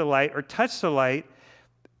taste the light or touch the light,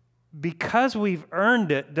 because we've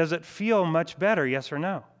earned it, does it feel much better, yes or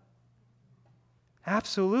no?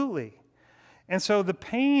 Absolutely. And so the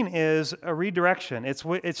pain is a redirection.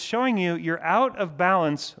 It's showing you you're out of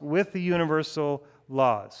balance with the universal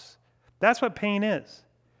laws. That's what pain is.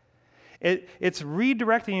 It's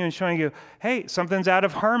redirecting you and showing you, hey, something's out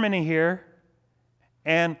of harmony here,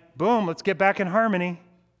 and boom, let's get back in harmony.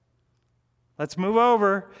 Let's move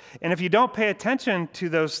over. And if you don't pay attention to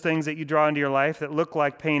those things that you draw into your life that look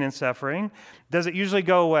like pain and suffering, does it usually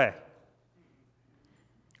go away?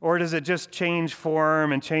 Or does it just change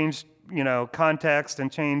form and change context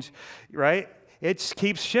and change, right? It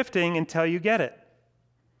keeps shifting until you get it.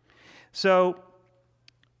 So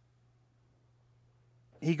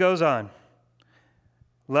he goes on.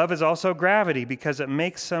 Love is also gravity because it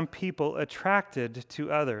makes some people attracted to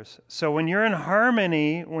others. So when you're in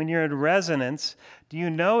harmony, when you're in resonance, do you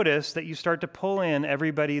notice that you start to pull in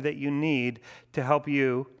everybody that you need to help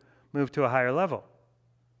you move to a higher level?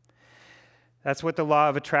 That's what the law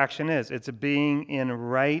of attraction is. It's a being in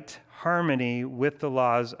right harmony with the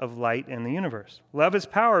laws of light in the universe. Love is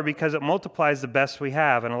power because it multiplies the best we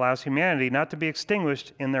have and allows humanity not to be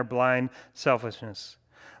extinguished in their blind selfishness.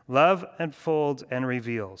 Love unfolds and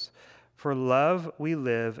reveals. For love we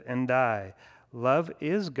live and die. Love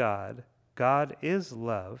is God. God is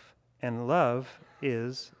love. And love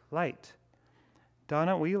is light.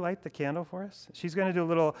 Donna, will you light the candle for us? She's going to do a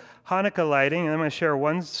little Hanukkah lighting, and I'm going to share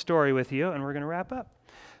one story with you, and we're going to wrap up.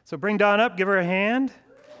 So bring Donna up. Give her a hand.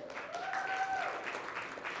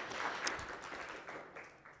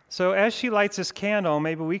 So as she lights this candle,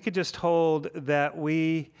 maybe we could just hold that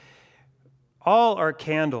we all are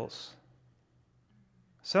candles.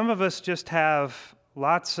 Some of us just have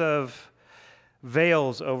lots of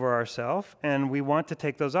veils over ourselves, and we want to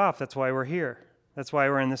take those off. That's why we're here. That's why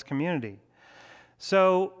we're in this community.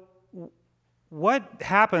 So what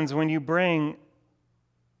happens when you bring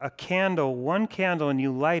a candle, one candle, and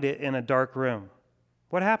you light it in a dark room?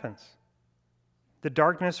 What happens? The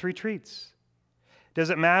darkness retreats.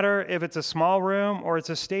 Does it matter if it's a small room or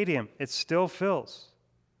it's a stadium? It still fills.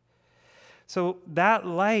 So that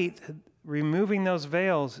light, removing those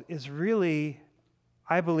veils, is really,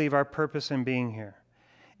 I believe, our purpose in being here.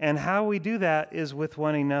 And how we do that is with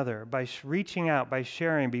one another, by reaching out, by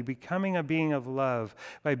sharing, by becoming a being of love,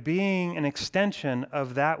 by being an extension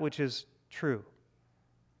of that which is true.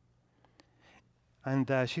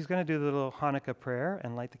 And she's going to do the little Hanukkah prayer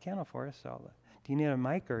and light the candle for us. So, do you need a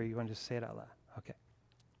mic, or you want to just say it out loud? Okay.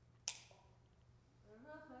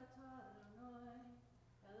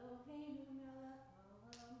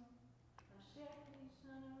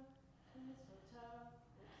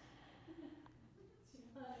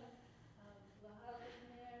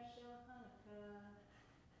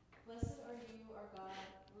 Blessed are you, our God,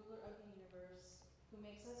 ruler of the universe, who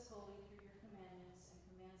makes us holy through your commandments and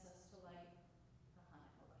commands us to light the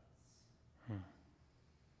Hanukkah lights.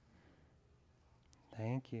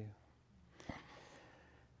 Thank you.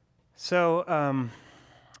 So,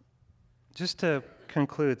 just to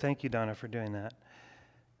conclude, thank you, Donna, for doing that.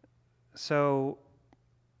 So,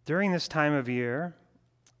 during this time of year,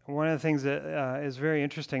 one of the things that is very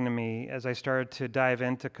interesting to me as I started to dive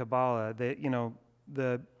into Kabbalah,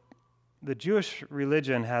 that the Jewish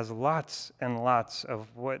religion has lots and lots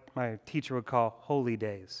of what my teacher would call holy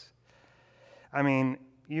days. I mean,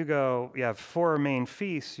 you have 4 main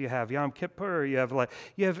feasts, you have Yom Kippur,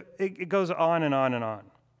 it goes on and on and on.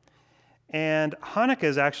 And Hanukkah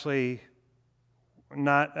is actually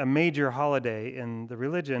not a major holiday in the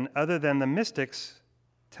religion, other than the mystics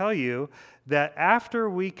tell you that after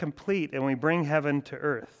we complete and we bring heaven to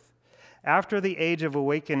earth, after the age of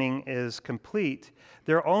awakening is complete,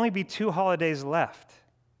 there will only be 2 holidays left.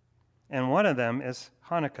 And one of them is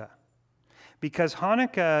Hanukkah. Because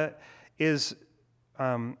Hanukkah is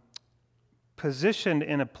positioned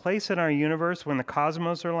in a place in our universe when the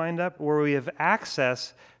cosmos are lined up where we have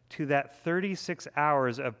access to that 36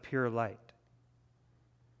 hours of pure light.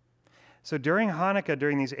 So during Hanukkah,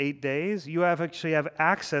 during these 8 days, you actually have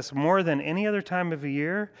access more than any other time of the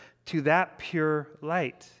year to that pure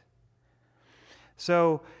light.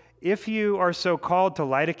 So if you are so called to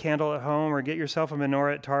light a candle at home or get yourself a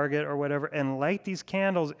menorah at Target or whatever and light these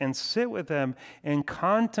candles and sit with them and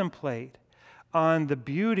contemplate on the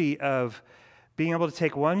beauty of being able to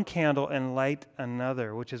take one candle and light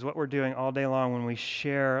another, which is what we're doing all day long when we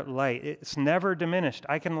share light. It's never diminished.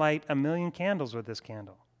 I can light 1,000,000 candles with this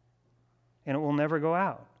candle, and it will never go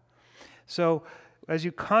out. So as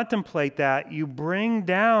you contemplate that, you bring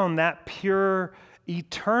down that pure,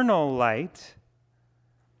 eternal light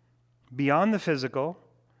beyond the physical,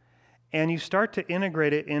 and you start to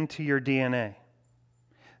integrate it into your DNA.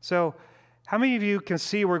 So how many of you can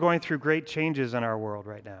see we're going through great changes in our world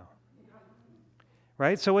right now?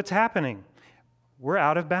 Right? So what's happening? We're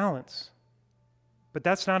out of balance. But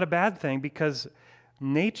that's not a bad thing, because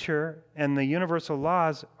nature and the universal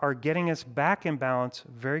laws are getting us back in balance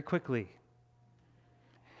very quickly.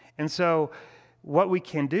 And so what we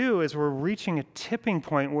can do is we're reaching a tipping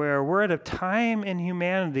point where we're at a time in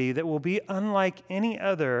humanity that will be unlike any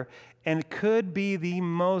other and could be the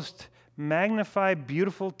most magnified,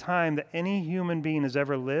 beautiful time that any human being has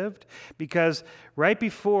ever lived, because right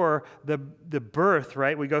before the birth,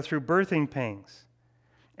 right, we go through birthing pains.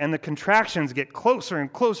 And the contractions get closer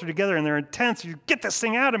and closer together, and they're intense. You get this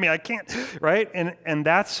thing out of me, I can't, right? And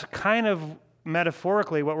that's kind of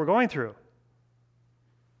metaphorically what we're going through.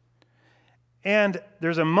 And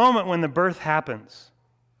there's a moment when the birth happens,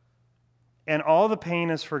 and all the pain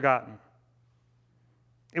is forgotten.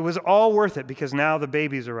 It was all worth it because now the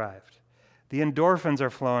baby's arrived. The endorphins are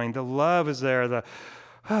flowing. The love is there.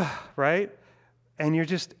 Right? And you're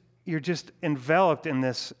just enveloped in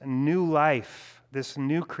this new life, this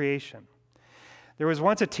new creation. There was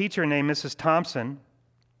once a teacher named Mrs. Thompson,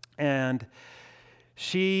 and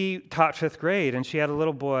she taught 5th grade, and she had a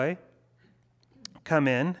little boy come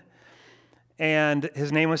in, and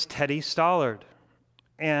his name was Teddy Stollard.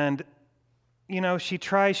 And,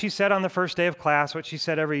 she said on the first day of class what she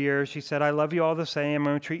said every year. She said, "I love you all the same. I'm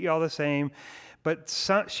going to treat you all the same." But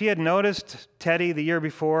she had noticed Teddy the year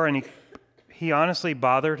before, and he honestly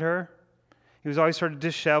bothered her. He was always sort of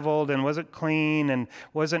disheveled and wasn't clean and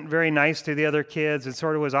wasn't very nice to the other kids and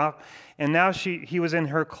sort of was off. And now he was in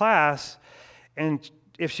her class, and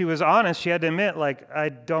if she was honest, she had to admit, I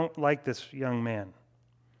don't like this young man.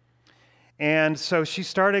 And so she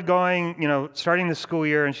started going, starting the school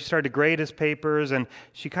year, and she started to grade his papers, and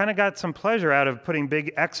she kind of got some pleasure out of putting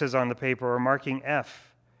big X's on the paper or marking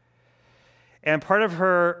F. And part of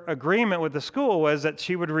her agreement with the school was that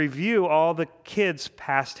she would review all the kids'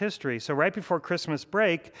 past history. So right before Christmas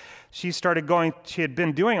break, she had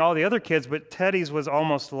been doing all the other kids, but Teddy's was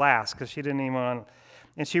almost last because she didn't even want to.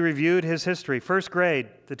 And she reviewed his history. 1st grade,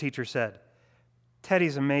 the teacher said,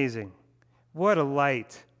 "Teddy's amazing. What a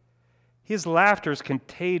light. His laughter is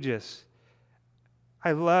contagious.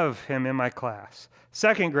 I love him in my class."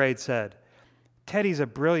 2nd grade said, "Teddy's a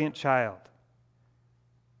brilliant child.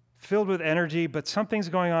 Filled with energy, but something's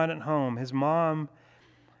going on at home. His mom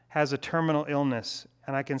has a terminal illness,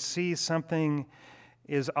 and I can see something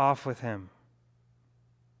is off with him."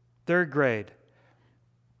 3rd grade,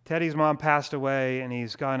 Teddy's mom passed away, and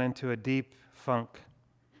he's gone into a deep funk.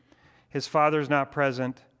 His father's not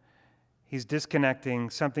present. He's disconnecting.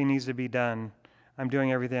 Something needs to be done. I'm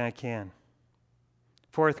doing everything I can.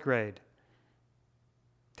 4th grade,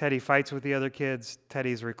 Teddy fights with the other kids.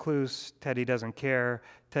 Teddy's recluse. Teddy doesn't care.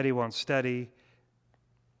 Teddy won't study.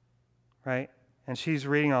 Right? And she's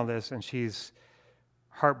reading all this, and she's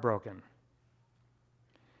heartbroken.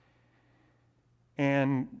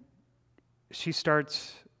 And she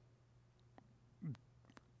starts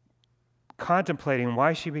contemplating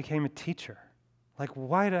why she became a teacher.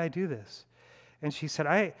 Why did I do this? And she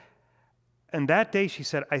said, and that day she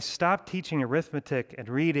said, "I stopped teaching arithmetic and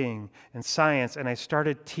reading and science, and I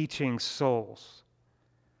started teaching souls."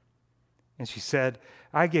 And she said,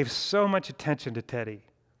 "I gave so much attention to Teddy."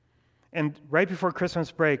 And right before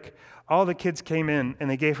Christmas break, all the kids came in, and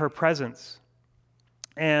they gave her presents.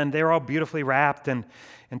 And they were all beautifully wrapped, and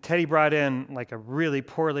Teddy brought in a really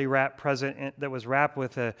poorly wrapped present that was wrapped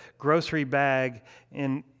with a grocery bag,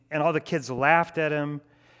 and all the kids laughed at him.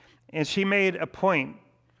 And she made a point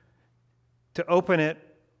to open it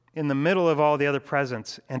in the middle of all the other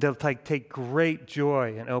presents and to take great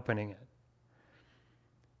joy in opening it.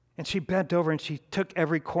 And she bent over and she took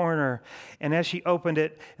every corner, and as she opened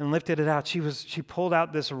it and lifted it out, she pulled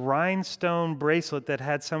out this rhinestone bracelet that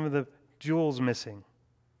had some of the jewels missing.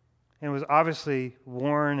 And it was obviously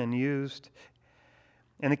worn and used.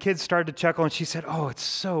 And the kids started to chuckle, and she said, "Oh, it's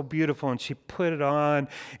so beautiful." And she put it on,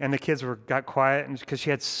 and the kids got quiet because she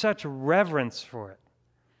had such reverence for it.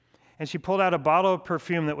 And she pulled out a bottle of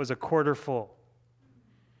perfume that was a quarter full.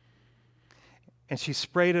 And she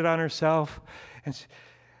sprayed it on herself,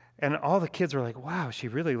 and all the kids were like, "Wow, she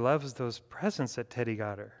really loves those presents that Teddy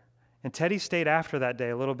got her." And Teddy stayed after that day,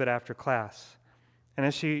 a little bit after class. And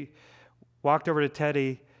as she walked over to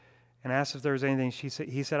Teddy and asked if there was anything,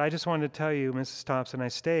 he said, "I just wanted to tell you, Mrs. Thompson, I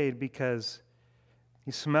stayed because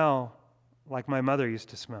you smell like my mother used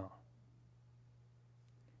to smell.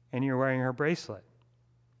 And you're wearing her bracelet.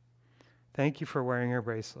 Thank you for wearing her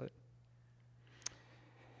bracelet."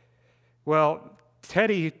 Well,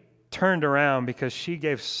 Teddy turned around because she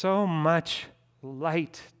gave so much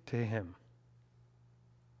light to him.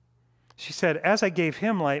 She said, "As I gave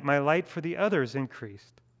him light, my light for the others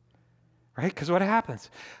increased." Right? Because what happens?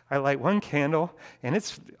 I light one candle, and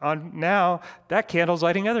it's on now, that candle's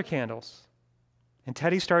lighting other candles. And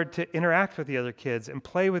Teddy started to interact with the other kids and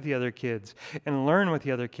play with the other kids and learn with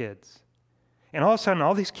the other kids. And all of a sudden,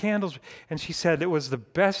 all these candles, and she said it was the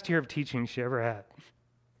best year of teaching she ever had.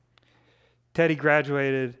 Teddy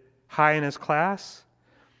graduated high in his class.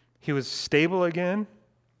 He was stable again.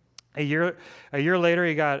 A year later,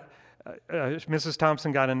 Mrs.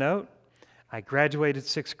 Thompson got a note. I graduated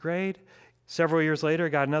 6th grade. Several years later, I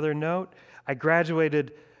got another note. I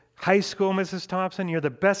graduated high school, Mrs. Thompson. You're the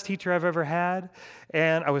best teacher I've ever had.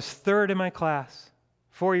 And I was 3rd in my class.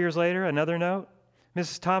 4 years later, another note.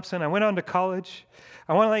 Mrs. Thompson, I went on to college.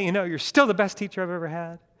 I want to let you know you're still the best teacher I've ever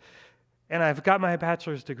had. And I've got my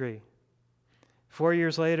bachelor's degree. 4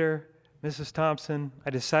 years later, Mrs. Thompson, I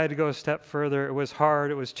decided to go a step further. It was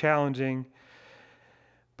hard. It was challenging.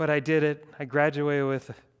 But I did it. I graduated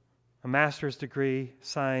with a master's degree,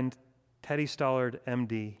 signed Teddy Stollard,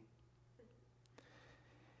 MD.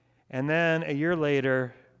 And then a year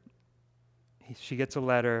later, she gets a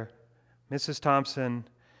letter. Mrs. Thompson,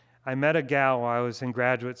 I met a gal while I was in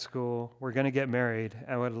graduate school. We're going to get married.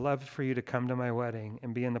 I would love for you to come to my wedding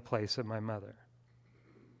and be in the place of my mother.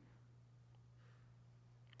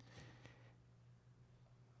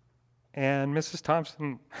 And Mrs.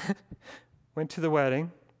 Thompson went to the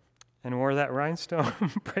wedding and wore that rhinestone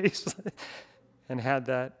bracelet and had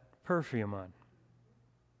that perfume on.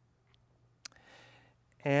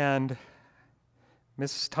 And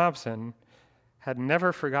Mrs. Thompson had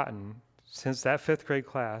never forgotten since that 5th grade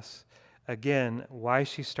class, again, why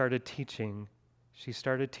she started teaching. She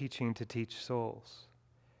started teaching to teach souls.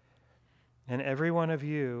 And every one of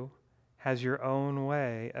you has your own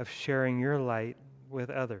way of sharing your light with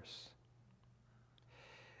others.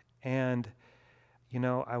 And,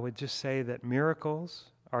 I would just say that miracles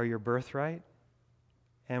are your birthright.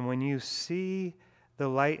 And when you see the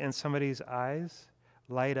light in somebody's eyes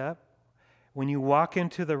light up, when you walk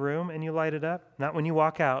into the room and you light it up, not when you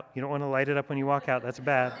walk out. You don't want to light it up when you walk out. That's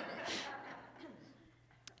bad.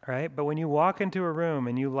 Right? But when you walk into a room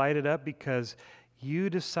and you light it up because you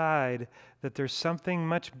decide that there's something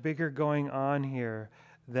much bigger going on here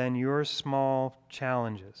than your small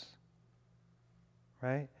challenges.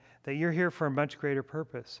 Right? That you're here for a much greater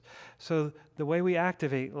purpose. So the way we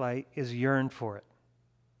activate light is yearn for it.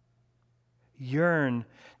 Yearn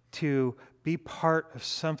to be part of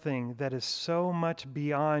something that is so much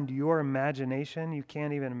beyond your imagination you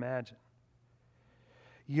can't even imagine.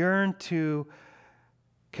 Yearn to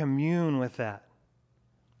commune with that.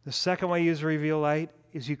 The second way you use reveal light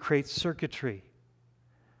is you create circuitry.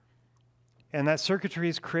 And that circuitry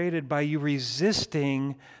is created by you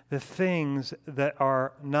resisting the things that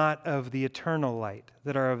are not of the eternal light,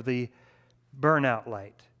 that are of the burnout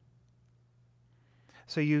light.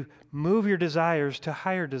 So you move your desires to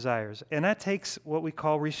higher desires. And that takes what we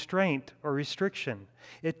call restraint or restriction.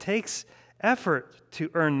 It takes effort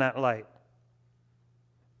to earn that light.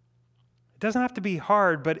 It doesn't have to be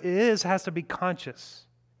hard, but it has to be conscious.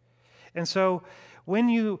 And so when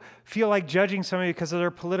you feel like judging somebody because of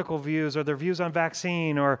their political views or their views on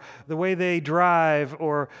vaccine or the way they drive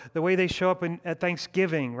or the way they show up at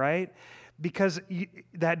Thanksgiving, right? Because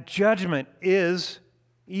that judgment is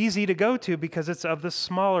easy to go to because it's of the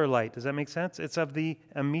smaller light. Does that make sense? It's of the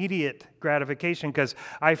immediate gratification because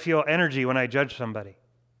I feel energy when I judge somebody.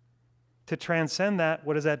 To transcend that,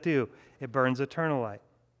 what does that do? It burns eternal light.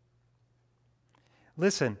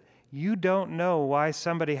 Listen, you don't know why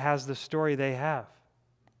somebody has the story they have.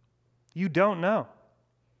 You don't know.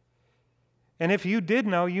 And if you did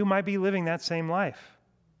know, you might be living that same life.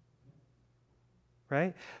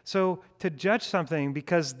 Right? So to judge something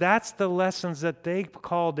because that's the lessons that they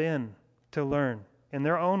called in to learn in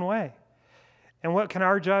their own way. And what can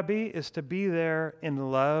our job be? Is to be there in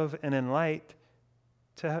love and in light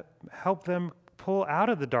to help them pull out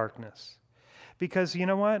of the darkness. Because you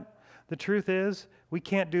know what? The truth is, we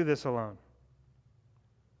can't do this alone.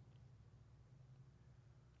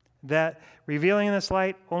 That revealing this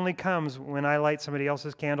light only comes when I light somebody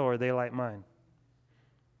else's candle or they light mine.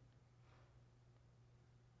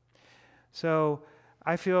 So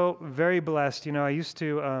I feel very blessed. I used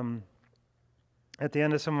to, at the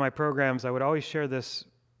end of some of my programs, I would always share this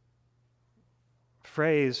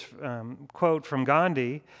phrase, quote from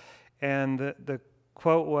Gandhi, and the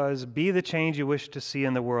quote was, "Be the change you wish to see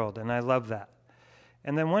in the world," and I love that.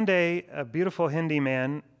 And then one day, a beautiful Hindu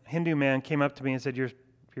man came up to me and said,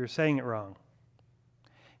 "You're saying it wrong."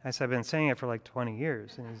 I said, "I've been saying it for like 20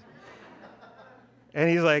 years." And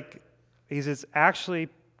he's it's actually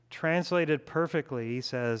translated perfectly. He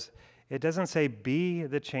says, it doesn't say be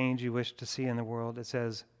the change you wish to see in the world. It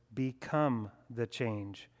says become the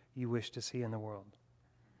change you wish to see in the world.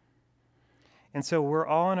 And so we're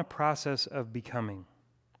all in a process of becoming.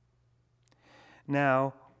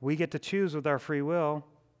 Now, we get to choose with our free will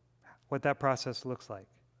what that process looks like.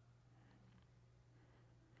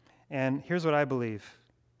 And here's what I believe.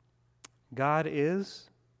 God is,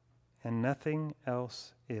 and nothing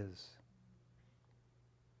else is.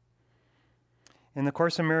 In the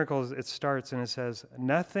Course in Miracles, it starts and it says,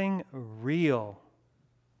 nothing real,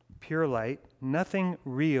 pure light, nothing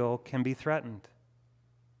real can be threatened.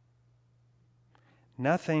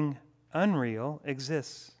 Nothing unreal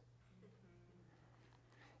exists.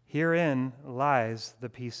 Herein lies the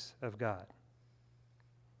peace of God.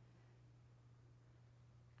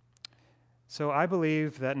 So I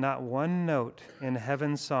believe that not one note in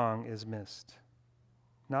heaven's song is missed.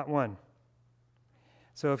 Not one.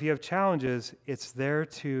 So if you have challenges, it's there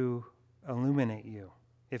to illuminate you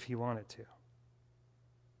if you want it to.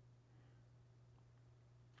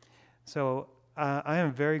 So I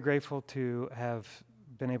am very grateful to have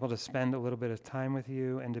been able to spend a little bit of time with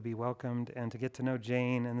you and to be welcomed and to get to know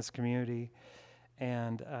Jane and this community.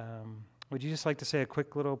 And would you just like to say a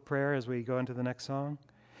quick little prayer as we go into the next song?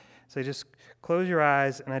 So just close your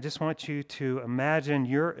eyes, and I just want you to imagine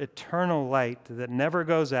your eternal light that never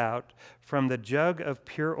goes out from the jug of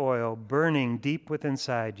pure oil burning deep within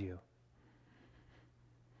inside you.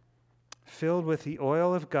 Filled with the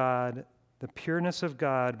oil of God, the pureness of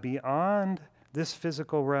God beyond this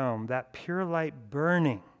physical realm, that pure light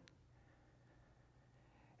burning.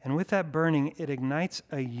 And with that burning, it ignites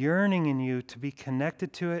a yearning in you to be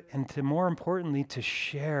connected to it and to, more importantly, to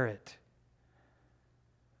share it.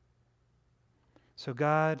 So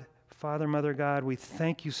God, Father, Mother God, we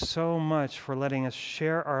thank you so much for letting us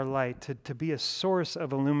share our light, to be a source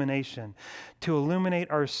of illumination, to illuminate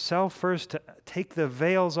ourselves first, to take the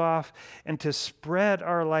veils off, and to spread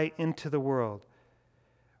our light into the world.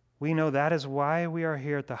 We know that is why we are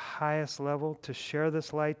here at the highest level, to share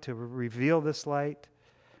this light, to reveal this light,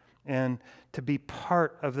 and to be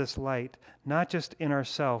part of this light, not just in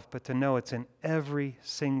ourselves, but to know it's in every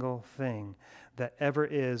single thing that ever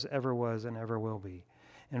is, ever was, and ever will be.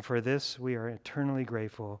 And for this, we are eternally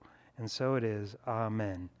grateful, and so it is.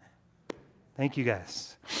 Amen. Thank you,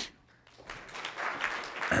 guys.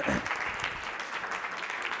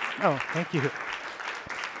 Oh, thank you.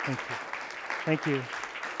 Thank you. Thank you.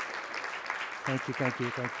 Thank you, thank you,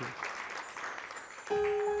 thank you.